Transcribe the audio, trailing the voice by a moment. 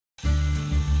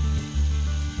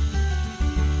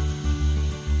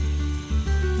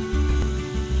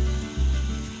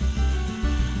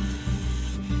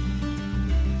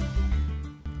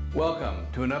Welcome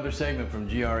to another segment from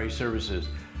GRA Services.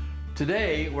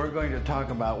 Today we're going to talk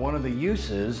about one of the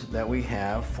uses that we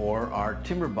have for our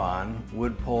TimberBond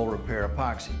wood pole repair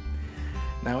epoxy.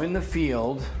 Now in the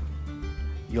field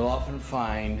you'll often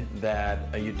find that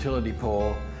a utility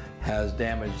pole has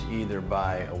damaged either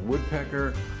by a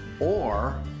woodpecker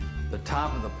or the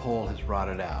top of the pole has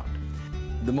rotted out.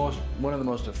 One of the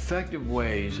most effective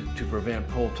ways to prevent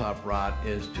pole top rot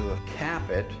is to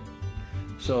cap it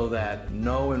so that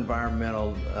no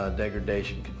environmental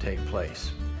degradation can take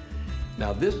place.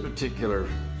 Now this particular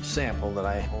sample that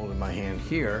I hold in my hand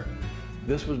here,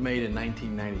 this was made in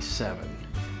 1997.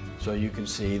 So you can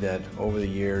see that over the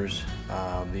years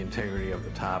the integrity of the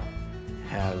top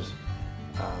has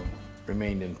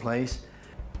remained in place.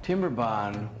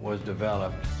 TimberBond was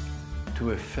developed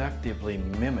to effectively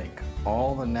mimic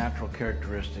all the natural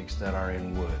characteristics that are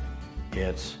in wood.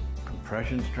 Its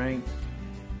compression strength,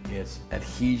 its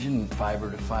adhesion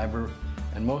fiber to fiber,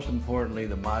 and most importantly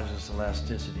the modulus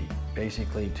elasticity,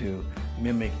 basically to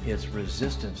mimic its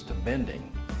resistance to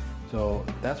bending. So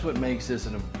that's what makes this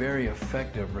a very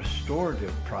effective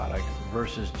restorative product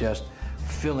versus just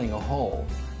filling a hole.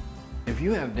 If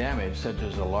you have damage such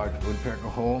as a large woodpecker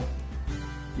hole,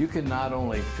 you can not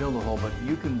only fill the hole, but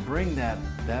you can bring that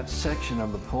section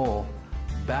of the pole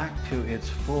back to its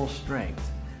full strength.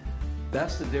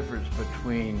 That's the difference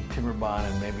between TimberBond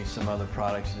and maybe some other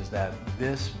products, is that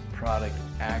this product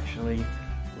actually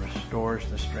restores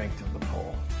the strength of the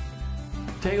pole.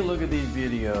 Take a look at these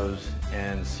videos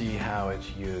and see how it's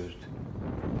used.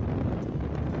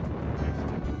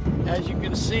 As you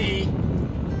can see,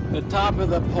 the top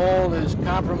of the pole is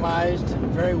compromised,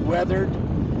 very weathered.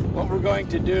 What we're going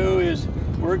to do is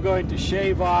we're going to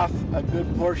shave off a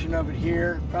good portion of it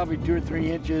here, probably 2 or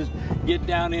 3 inches, get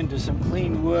down into some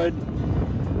clean wood.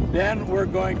 Then we're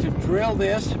going to drill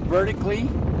this vertically,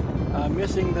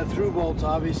 missing the through bolts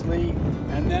obviously,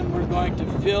 and then we're going to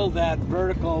fill that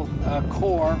vertical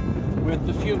core with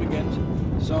the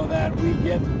fumigant so that we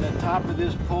get the top of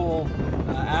this pole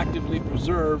actively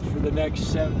preserved for the next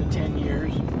 7 to 10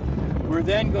 years. We're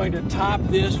then going to top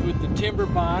this with the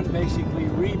TimberBond, basically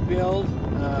rebuild,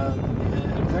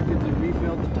 effectively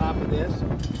rebuild the top of this.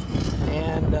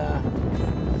 And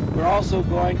we're also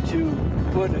going to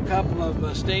put a couple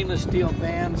of stainless steel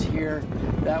bands here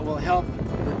that will help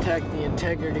protect the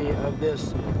integrity of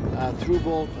this through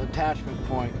bolt attachment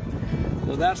point.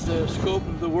 So that's the scope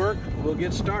of the work. We'll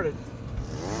get started.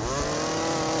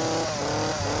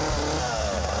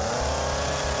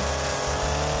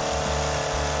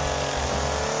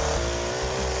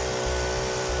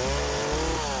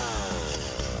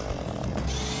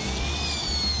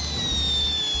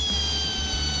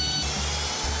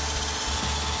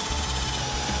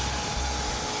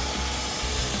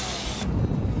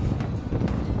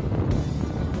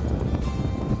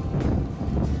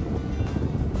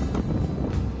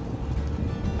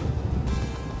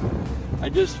 I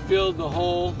just filled the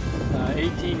hole,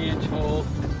 18-inch hole,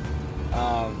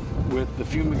 with the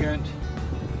fumigant.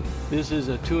 This is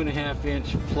a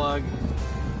 2.5-inch plug.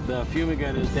 The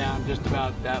fumigant is down just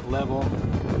about that level.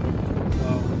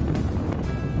 So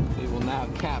we will now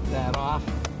cap that off.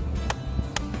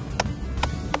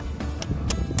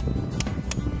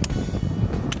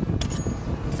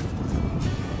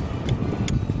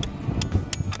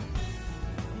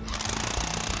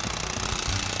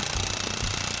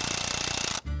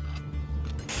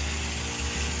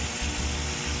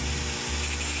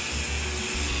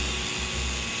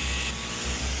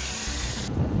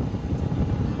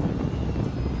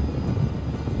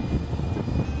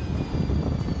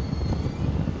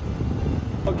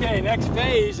 Okay, next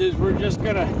phase is we're just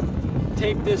going to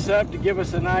tape this up to give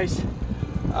us a nice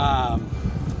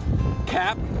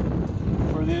cap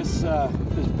for this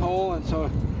this pole, and so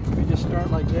we just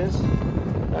start like this.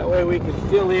 That way we can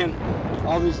fill in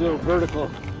all these little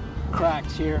vertical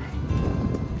cracks here.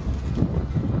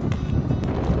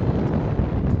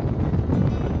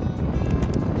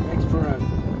 Makes for a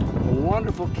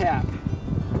wonderful cap.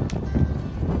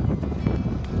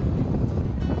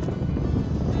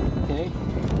 Okay.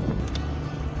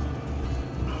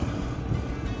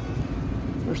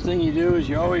 First thing you do is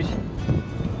you always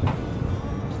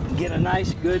get a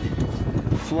nice good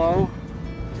flow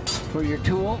for your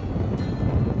tool.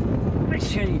 Make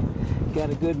sure you got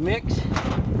a good mix.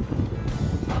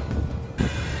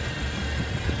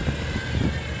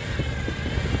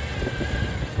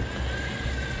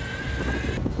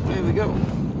 There we go.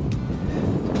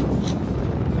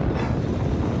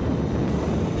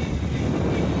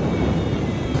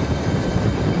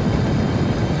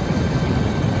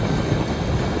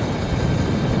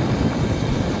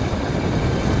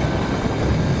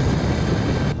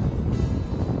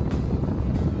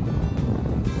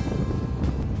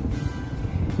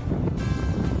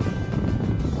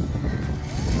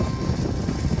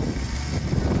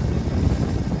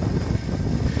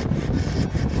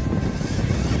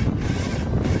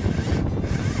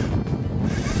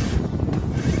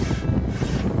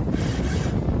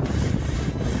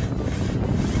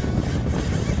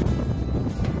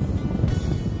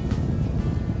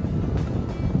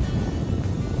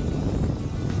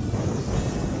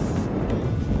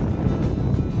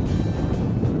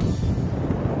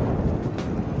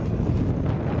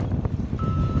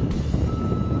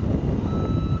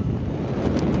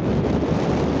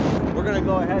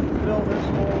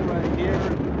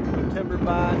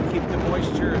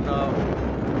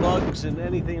 chunks and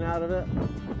anything out of it.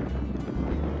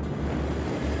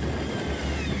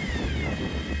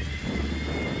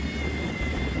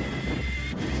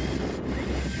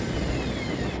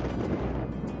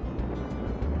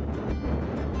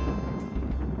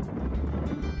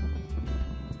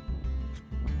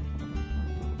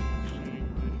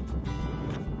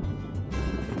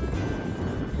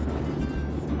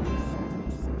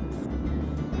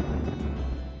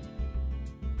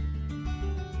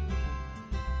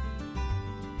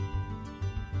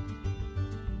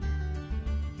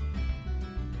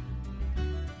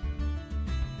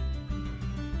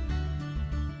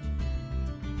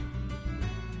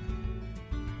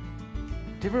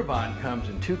 TimberBond comes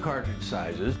in two cartridge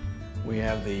sizes. We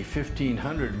have the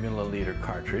 1500 milliliter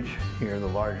cartridge, here the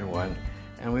larger one,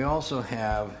 and we also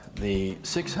have the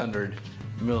 600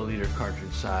 milliliter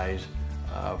cartridge size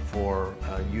for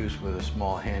use with a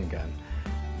small handgun.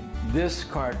 This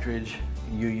cartridge,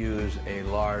 you use a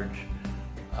large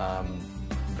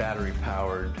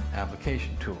battery-powered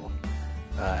application tool.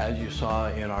 As you saw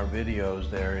in our videos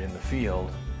there in the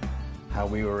field, how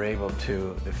we were able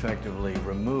to effectively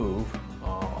remove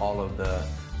all of the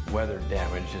weather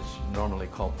damage. It's normally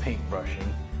called paint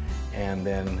brushing, and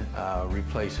then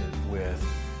replace it with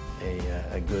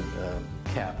a good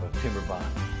cap of TimberBond.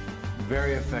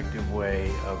 Very effective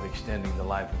way of extending the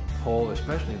life of the pole,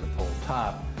 especially the pole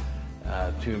top,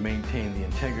 to maintain the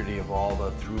integrity of all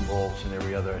the through bolts and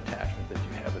every other attachment that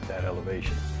you have at that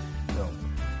elevation. So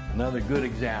another good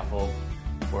example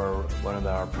for one of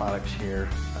our products here,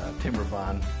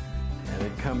 TimberBond, and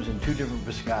it comes in two different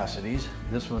viscosities.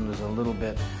 This one is a little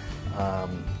bit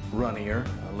runnier,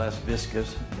 less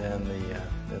viscous than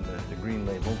the green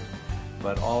label,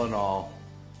 but all in all,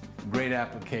 great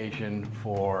application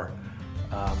for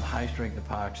high strength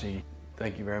epoxy.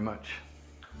 Thank you very much.